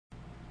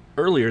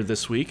Earlier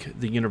this week,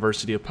 the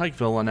University of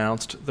Pikeville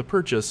announced the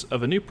purchase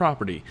of a new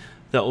property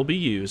that will be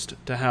used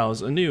to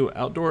house a new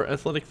outdoor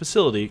athletic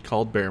facility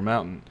called Bear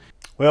Mountain.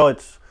 Well,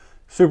 it's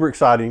super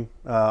exciting.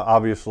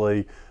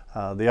 Obviously,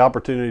 the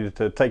opportunity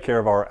to take care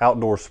of our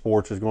outdoor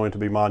sports is going to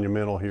be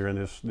monumental here in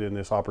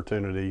this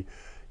opportunity.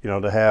 You know,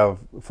 to have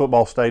a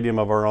football stadium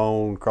of our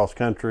own, cross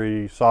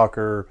country,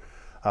 soccer,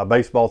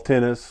 baseball,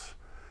 tennis,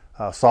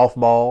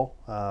 softball.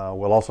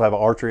 We'll also have an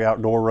archery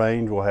outdoor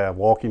range. We'll have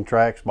walking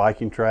tracks,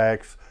 biking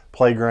tracks,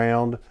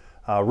 playground.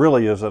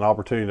 Really is an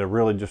opportunity to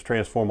really just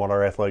transform what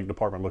our athletic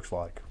department looks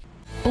like.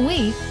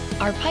 We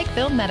are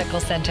Pikeville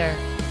Medical Center,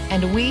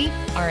 and we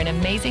are an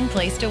amazing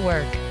place to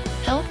work.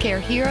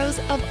 Healthcare heroes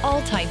of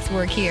all types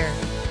work here,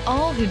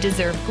 all who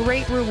deserve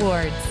great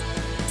rewards.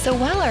 So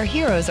while our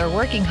heroes are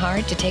working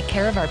hard to take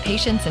care of our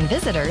patients and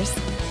visitors,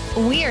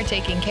 we are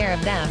taking care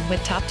of them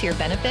with top-tier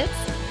benefits,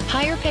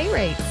 higher pay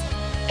rates,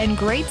 and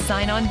great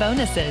sign-on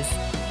bonuses.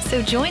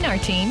 So join our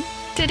team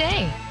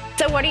today.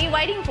 So what are you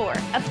waiting for?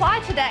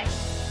 Apply today.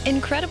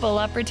 Incredible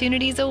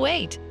opportunities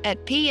await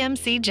at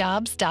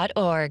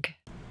pmcjobs.org.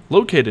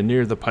 Located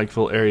near the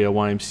Pikeville Area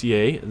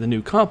YMCA, the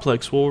new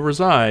complex will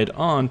reside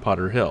on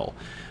Potter Hill.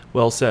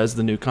 Wells says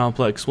the new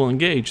complex will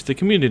engage the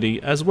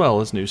community as well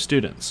as new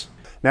students.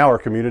 Now our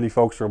community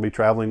folks will be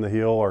traveling the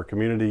hill, our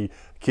community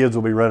kids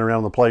will be running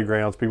around the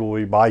playgrounds, people will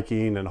be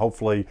biking and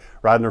hopefully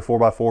riding their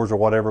 4x4s or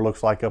whatever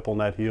looks like up on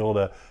that hill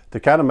to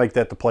kind of make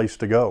that the place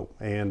to go.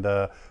 And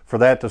for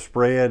that to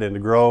spread and to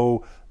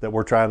grow, that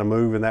we're trying to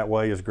move in that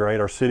way is great.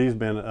 Our city's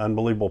been an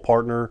unbelievable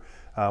partner.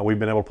 We've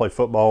been able to play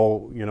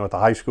football, you know, at the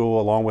high school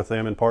along with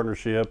them in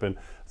partnership, and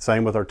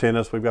same with our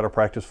tennis. We've got our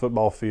practice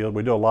football field.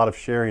 We do a lot of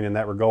sharing in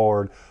that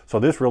regard. So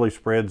this really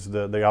spreads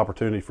the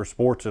opportunity for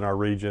sports in our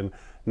region,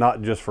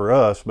 not just for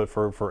us, but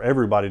for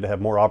everybody to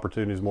have more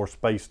opportunities, more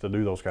space to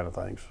do those kind of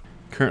things.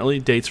 Currently,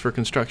 dates for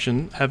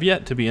construction have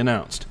yet to be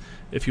announced.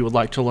 If you would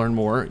like to learn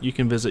more, you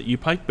can visit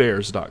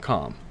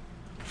upikebears.com.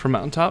 For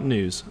Mountaintop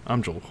News,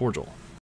 I'm Joel Cordial.